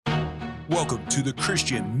Welcome to the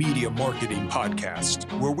Christian Media Marketing Podcast,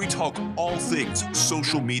 where we talk all things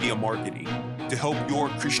social media marketing to help your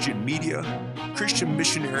Christian media, Christian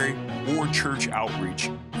missionary, or church outreach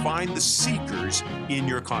find the seekers in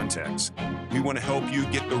your context. We want to help you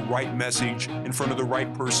get the right message in front of the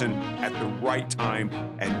right person at the right time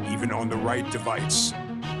and even on the right device.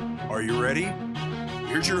 Are you ready?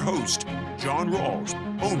 Here's your host, John Rawls,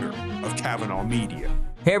 owner of Kavanaugh Media.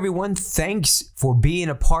 Hey everyone, thanks for being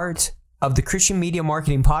a part of the Christian Media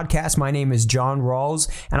Marketing Podcast. My name is John Rawls,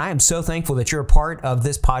 and I am so thankful that you're a part of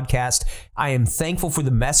this podcast. I am thankful for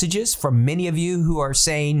the messages from many of you who are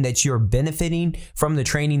saying that you're benefiting from the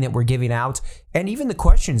training that we're giving out, and even the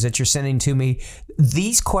questions that you're sending to me.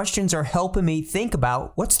 These questions are helping me think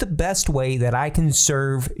about what's the best way that I can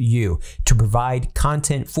serve you to provide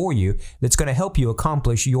content for you that's going to help you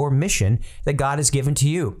accomplish your mission that God has given to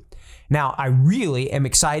you. Now, I really am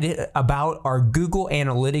excited about our Google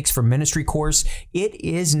Analytics for Ministry course. It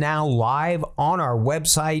is now live on our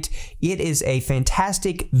website. It is a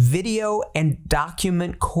fantastic video and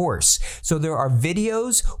document course. So there are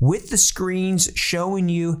videos with the screens showing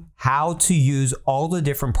you how to use all the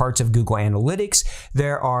different parts of Google Analytics.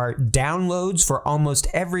 There are downloads for almost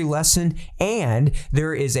every lesson, and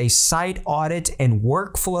there is a site audit and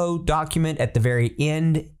workflow document at the very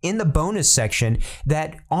end in the bonus section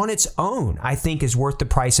that on its own, I think, is worth the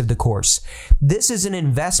price of the course. This is an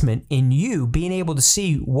investment in you being able to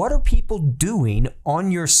see what are people doing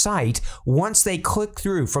on your site once they click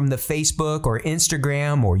through from the Facebook or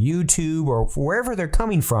Instagram or YouTube or wherever they're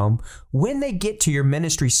coming from. When they get to your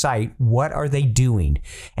ministry site, what are they doing?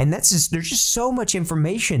 And there's just so much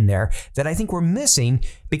information there that I think we're missing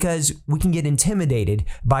because we can get intimidated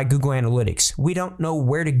by Google Analytics. We don't know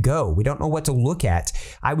where to go. We don't know what to look at.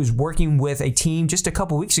 I was working with a team just a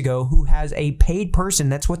couple weeks ago who has a paid person.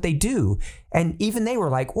 That's what they do. And even they were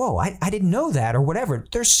like, whoa, I didn't know that or whatever.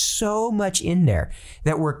 There's so much in there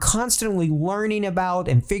that we're constantly learning about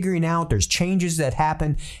and figuring out. There's changes that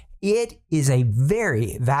happen. It is a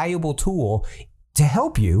very valuable tool to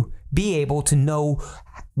help you be able to know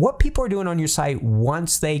what people are doing on your site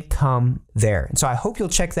once they come there. And so I hope you'll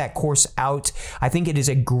check that course out. I think it is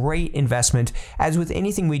a great investment. As with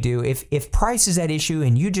anything we do, if price is at issue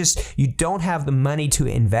and you don't have the money to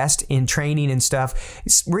invest in training and stuff,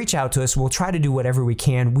 reach out to us. We'll try to do whatever we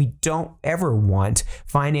can. We don't ever want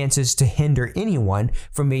finances to hinder anyone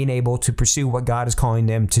from being able to pursue what God is calling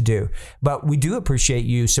them to do. But we do appreciate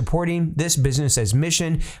you supporting this business as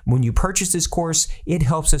mission. When you purchase this course, it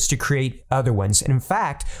helps us to create other ones. And in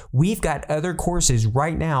fact, we've got other courses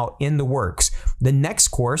right now in the works. The next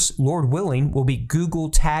course, Lord willing, will be Google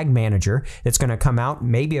Tag Manager. That's going to come out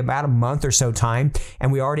maybe about a month or so time.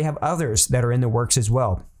 And we already have others that are in the works as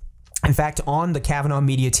well. In fact, on the Kavanaugh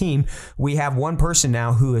Media team, we have one person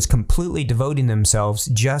now who is completely devoting themselves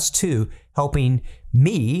just to helping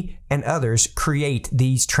me and others create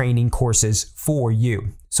these training courses for you.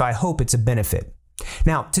 So I hope it's a benefit.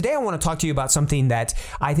 Now, today I want to talk to you about something that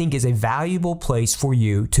I think is a valuable place for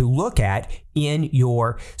you to look at in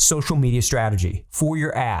your social media strategy for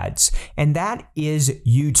your ads, and that is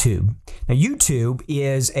YouTube. Now, YouTube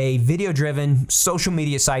is a video-driven social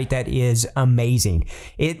media site that is amazing.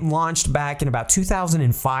 It launched back in about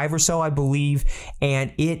 2005 or so, I believe,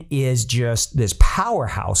 and it is just this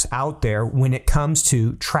powerhouse out there when it comes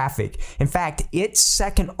to traffic. In fact, it's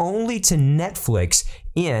second only to Netflix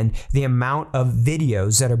in the amount of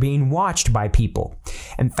videos that are being watched by people.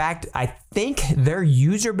 In fact, I think their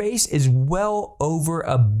user base is well over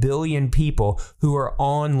 1 billion people who are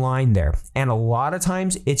online there. And a lot of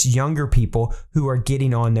times it's younger people who are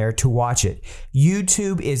getting on there to watch it.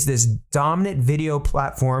 YouTube is this dominant video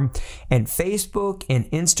platform, and Facebook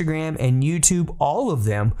and Instagram and YouTube, all of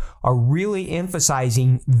them are really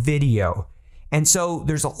emphasizing video. And so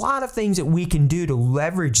there's a lot of things that we can do to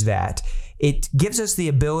leverage that. It gives us the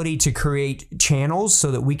ability to create channels so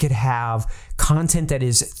that we could have content that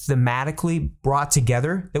is thematically brought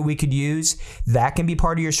together that we could use. That can be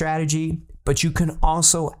part of your strategy, but you can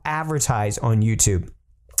also advertise on YouTube.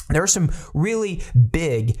 There are some really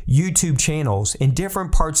big YouTube channels in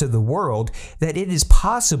different parts of the world that it is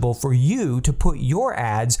possible for you to put your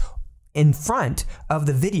ads in front of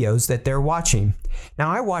the videos that they're watching.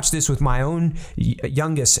 Now, I watch this with my own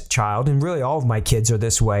youngest child, and really all of my kids are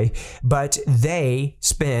this way, but they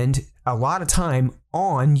spend a lot of time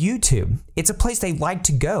on YouTube. It's a place they like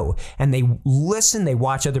to go, and they listen, they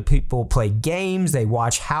watch other people play games, they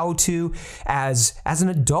watch how to. As an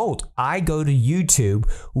adult, I go to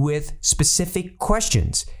YouTube with specific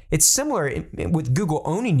questions. It's similar with Google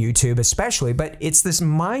owning YouTube especially, but it's this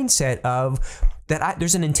mindset of that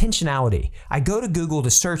there's an intentionality. I go to Google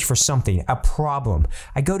to search for something, a problem.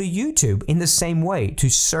 I go to YouTube in the same way to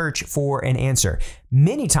search for an answer.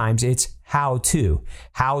 Many times it's how to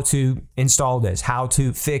install this, how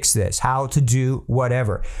to fix this, how to do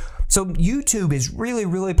whatever. So YouTube is really,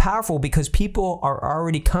 really powerful because people are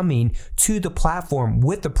already coming to the platform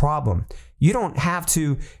with the problem. You don't have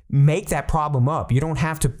to make that problem up. You don't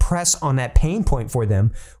have to press on that pain point for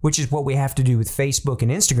them, which is what we have to do with Facebook and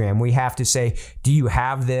Instagram. We have to say, do you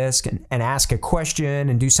have this? And ask a question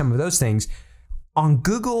and do some of those things. On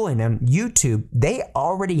Google and on YouTube, they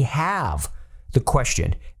already have the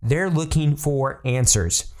question. They're looking for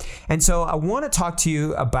answers. And so I want to talk to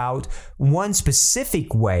you about one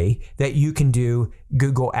specific way that you can do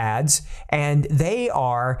Google ads, and they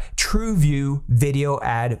are TrueView video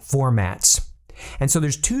ad formats. And so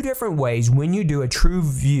there's two different ways when you do a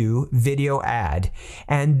TrueView video ad,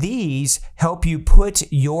 and these help you put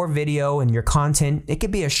your video and your content. It could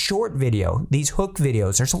be a short video, these hook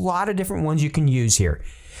videos. There's a lot of different ones you can use here,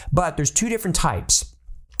 but there's two different types.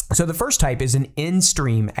 So the first type is an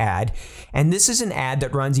in-stream ad, and this is an ad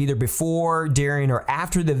that runs either before, during, or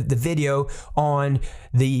after the video on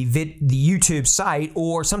the YouTube site,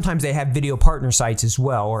 or sometimes they have video partner sites as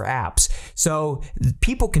well, or apps. So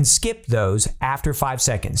people can skip those after 5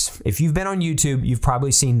 seconds. If you've been on YouTube, you've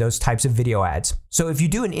probably seen those types of video ads. So if you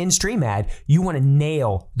do an in-stream ad, you want to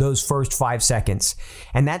nail those first 5 seconds.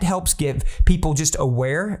 And that helps get people just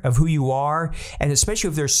aware of who you are, and especially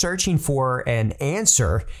if they're searching for an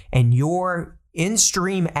answer, and your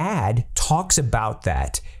in-stream ad talks about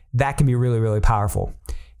that can be really, really powerful.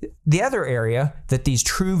 The other area that these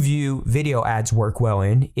TrueView video ads work well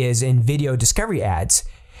in is in video discovery ads.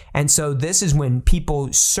 And so this is when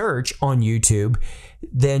people search on YouTube,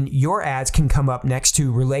 then your ads can come up next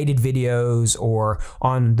to related videos or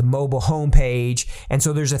on the mobile homepage. And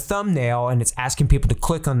so there's a thumbnail and it's asking people to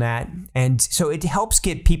click on that. And so it helps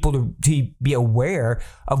get people to be aware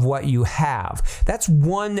of what you have. That's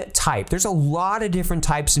one type. There's a lot of different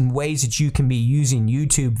types and ways that you can be using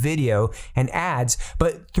YouTube video and ads,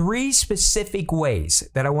 but 3 specific ways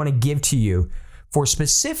that I want to give to you for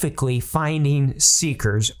specifically finding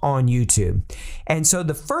seekers on YouTube. And so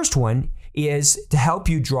the first one is to help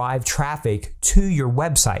you drive traffic to your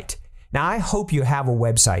website. Now, I hope you have a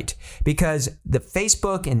website, because the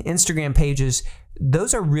Facebook and Instagram pages,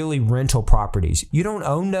 those are really rental properties. You don't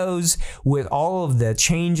own those. With all of the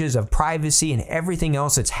changes of privacy and everything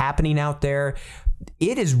else that's happening out there,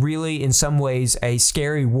 it is really, in some ways, a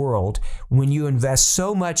scary world when you invest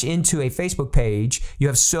so much into a Facebook page, you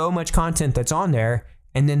have so much content that's on there,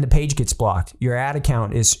 and then the page gets blocked. Your ad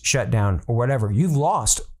account is shut down or whatever. You've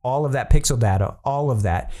lost all of that pixel data, all of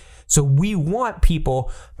that. So we want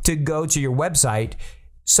people to go to your website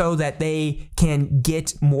so that they can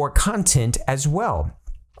get more content as well.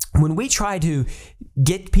 When we try to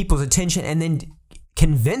get people's attention and then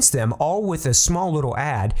convince them all with a small little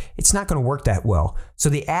ad, it's not going to work that well. So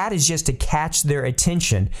the ad is just to catch their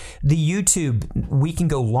attention. The YouTube, we can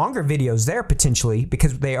go longer videos there potentially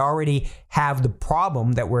because they already have the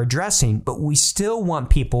problem that we're addressing, but we still want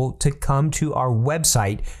people to come to our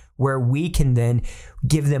website where we can then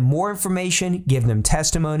give them more information, give them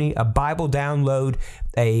testimony, a Bible download,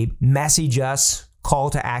 a message us, call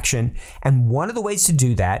to action. And one of the ways to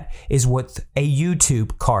do that is with a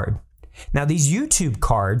YouTube card. Now, these YouTube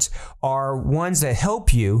cards are ones that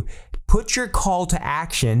help you put your call to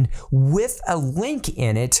action with a link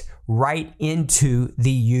in it right into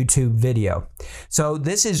the YouTube video. So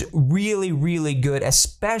this is really, really good,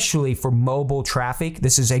 especially for mobile traffic.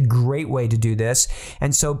 This is a great way to do this.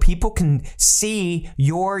 And so people can see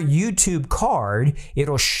your YouTube card.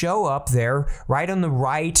 It'll show up there right on the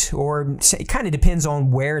right, or it kind of depends on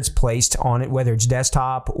where it's placed on it, whether it's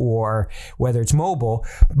desktop or whether it's mobile.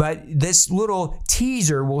 But this little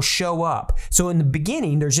teaser will show up. So in the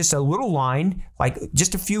beginning, there's just a little line, like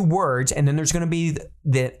just a few words, and then there's going to be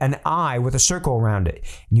an eye with a circle around it.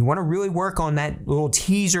 And you want to really work on that little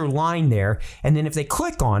teaser line there. And then if they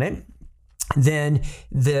click on it, then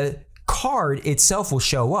the card itself will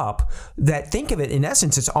show up. That, think of it, in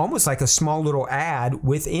essence, it's almost like a small little ad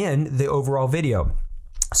within the overall video.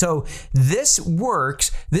 So this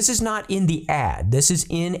works. This is not in the ad. This is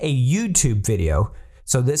in a YouTube video.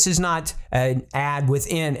 So this is not an ad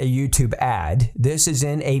within a YouTube ad. This is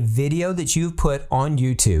in a video that you've put on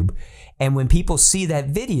YouTube. And when people see that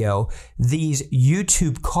video, these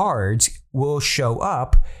YouTube cards will show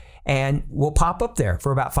up and will pop up there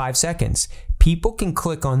for about 5 seconds. People can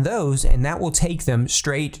click on those and that will take them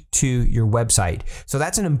straight to your website. So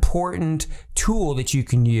that's an important tool that you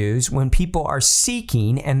can use when people are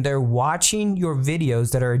seeking and they're watching your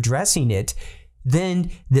videos that are addressing it.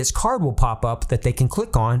 then this card will pop up that they can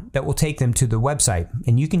click on that will take them to the website,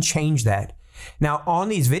 and you can change that. Now, on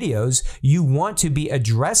these videos, you want to be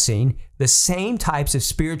addressing the same types of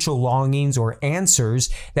spiritual longings or answers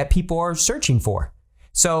that people are searching for.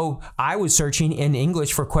 So I was searching in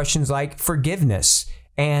English for questions like forgiveness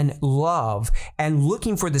and love and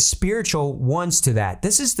looking for the spiritual ones to that.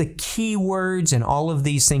 This is the key words and all of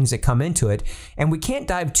these things that come into it. And we can't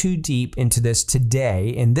dive too deep into this today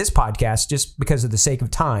in this podcast just because of the sake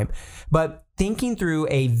of time. But thinking through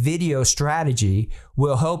a video strategy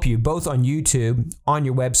will help you both on YouTube, on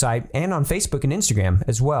your website, and on Facebook and Instagram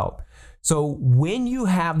as well. So when you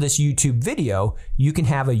have this YouTube video, you can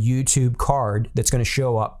have a YouTube card that's going to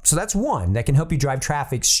show up. So that's one that can help you drive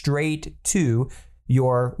traffic straight to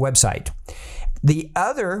your website. The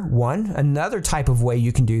other one, another type of way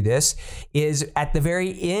you can do this is at the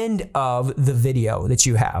very end of the video that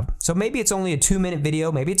you have. So maybe it's only a 2-minute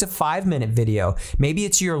video, maybe it's a 5-minute video, maybe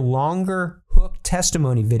it's your longer hook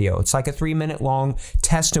testimony video. It's like a 3-minute long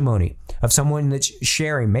testimony of someone that's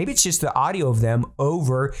sharing. Maybe it's just the audio of them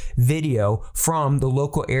over video from the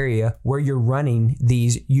local area where you're running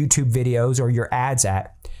these YouTube videos or your ads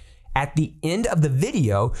at. At the end of the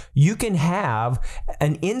video, you can have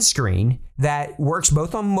an end screen that works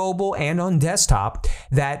both on mobile and on desktop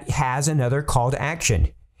that has another call to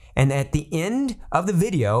action. And at the end of the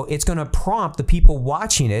video, it's going to prompt the people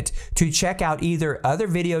watching it to check out either other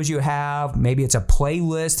videos you have, maybe it's a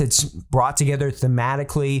playlist that's brought together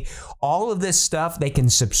thematically. All of this stuff, they can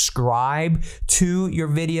subscribe to your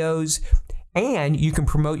videos. And you can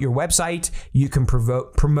promote your website. You can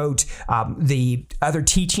promote the other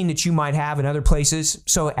teaching that you might have in other places.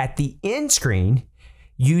 So at the end screen,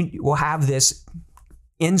 you will have this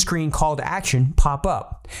end screen call to action pop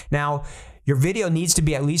up. Now, your video needs to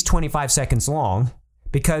be at least 25 seconds long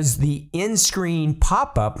because the end screen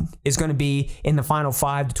pop-up is going to be in the final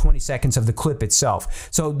 5 to 20 seconds of the clip itself.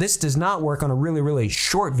 So this does not work on a really, really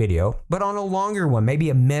short video, but on a longer one, maybe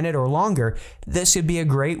a minute or longer, this would be a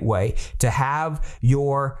great way to have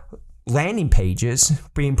your landing pages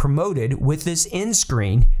being promoted with this end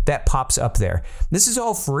screen that pops up there. This is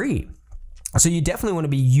all free. So you definitely want to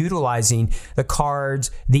be utilizing the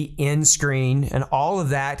cards, the end screen, and all of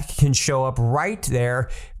that can show up right there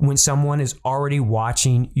when someone is already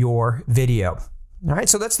watching your video. All right,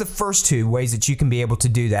 so that's the first two ways that you can be able to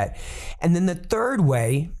do that. And then the third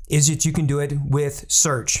way is that you can do it with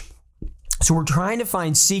search. So we're trying to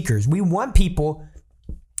find seekers. We want people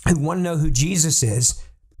who want to know who Jesus is.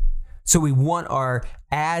 So we want our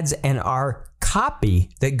ads and our copy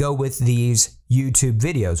that go with these YouTube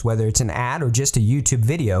videos, whether it's an ad or just a YouTube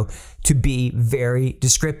video, to be very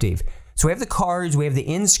descriptive. So we have the cards, we have the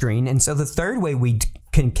end screen, and so the third way we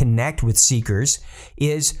can connect with seekers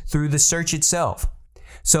is through the search itself.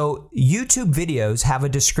 So YouTube videos have a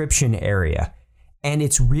description area, and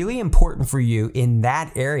it's really important for you in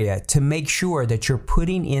that area to make sure that you're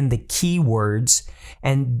putting in the keywords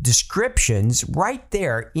and descriptions right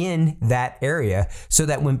there in that area so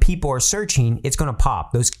that when people are searching, it's going to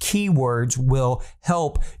pop. Those keywords will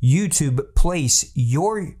help YouTube place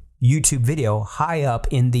your YouTube video high up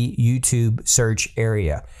in the YouTube search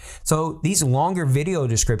area. So these longer video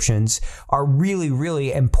descriptions are really,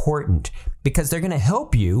 really important because they're going to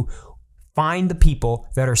help you find the people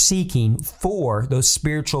that are seeking for those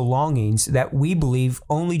spiritual longings that we believe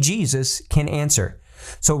only Jesus can answer.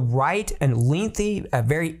 So write a lengthy, a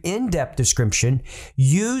very in-depth description.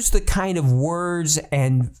 Use the kind of words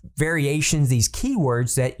and variations, these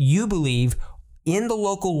keywords that you believe in the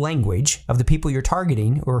local language of the people you're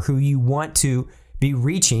targeting or who you want to be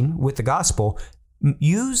reaching with the gospel.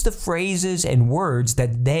 Use the phrases and words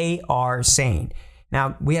that they are saying.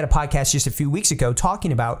 Now, we had a podcast just a few weeks ago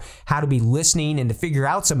talking about how to be listening and to figure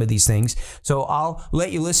out some of these things. So I'll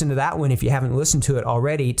let you listen to that one if you haven't listened to it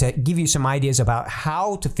already to give you some ideas about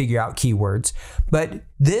how to figure out keywords. But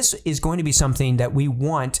this is going to be something that we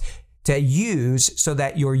want to use so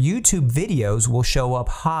that your YouTube videos will show up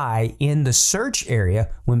high in the search area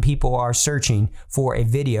when people are searching for a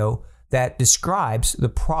video that describes the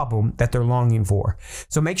problem that they're longing for.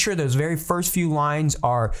 So make sure those very first few lines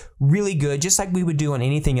are really good, just like we would do on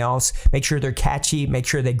anything else. Make sure they're catchy. Make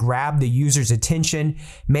sure they grab the user's attention.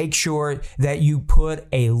 Make sure that you put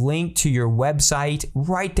a link to your website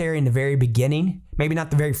right there in the very beginning. Maybe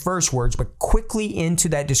not the very first words, but quickly into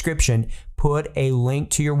that description, put a link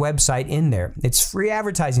to your website in there. It's free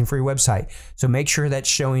advertising for your website, so make sure that's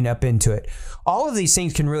showing up into it. All of these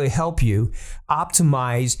things can really help you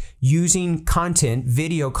optimize using content,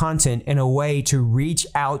 video content, in a way to reach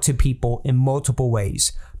out to people in multiple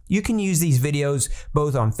ways. You can use these videos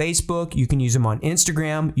both on Facebook, you can use them on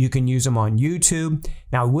Instagram, you can use them on YouTube.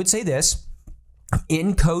 Now, I would say this,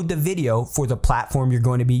 encode the video for the platform you're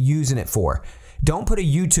going to be using it for. Don't put a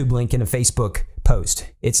YouTube link in a Facebook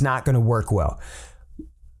post. It's not going to work well.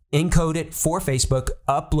 Encode it for Facebook,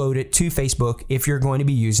 upload it to Facebook if you're going to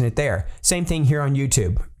be using it there. Same thing here on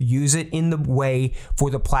YouTube. Use it in the way for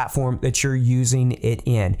the platform that you're using it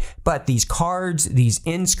in. But these cards, these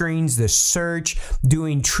end screens, the search,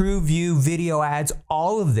 doing TrueView video ads,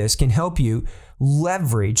 all of this can help you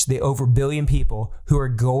leverage the over 1 billion people who are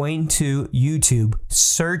going to YouTube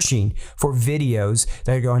searching for videos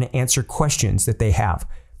that are going to answer questions that they have.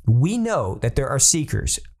 We know that there are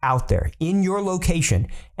seekers out there in your location,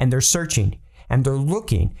 and they're searching and they're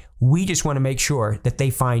looking. We just want to make sure that they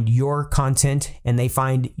find your content and they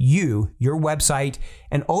find you, your website,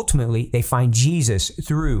 and ultimately they find Jesus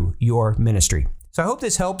through your ministry. So I hope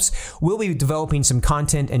this helps. We'll be developing some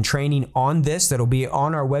content and training on this that'll be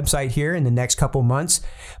on our website here in the next couple months.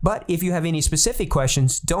 But if you have any specific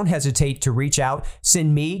questions, don't hesitate to reach out.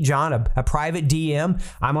 Send me, John, a private DM.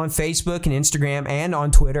 I'm on Facebook and Instagram and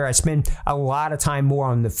on Twitter. I spend a lot of time more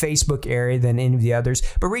on the Facebook area than any of the others.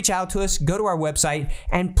 But reach out to us, go to our website,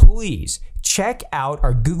 and please check out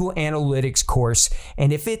our Google Analytics course.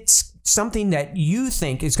 And if it's something that you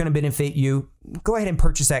think is going to benefit you, go ahead and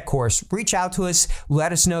purchase that course. Reach out to us.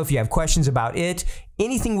 Let us know if you have questions about it.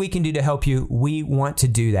 Anything we can do to help you, we want to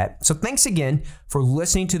do that. So thanks again for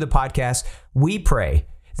listening to the podcast. We pray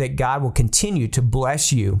that God will continue to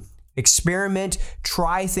bless you. Experiment,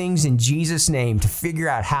 try things in Jesus' name to figure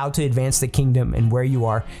out how to advance the kingdom and where you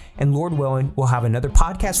are. And Lord willing, we'll have another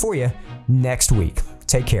podcast for you next week.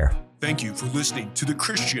 Take care. Thank you for listening to the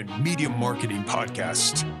Christian Media Marketing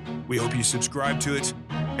Podcast. We hope you subscribe to it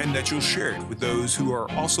and that you'll share it with those who are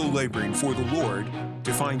also laboring for the Lord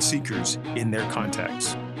to find seekers in their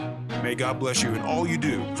contacts. May God bless you in all you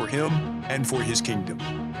do for Him and for His kingdom.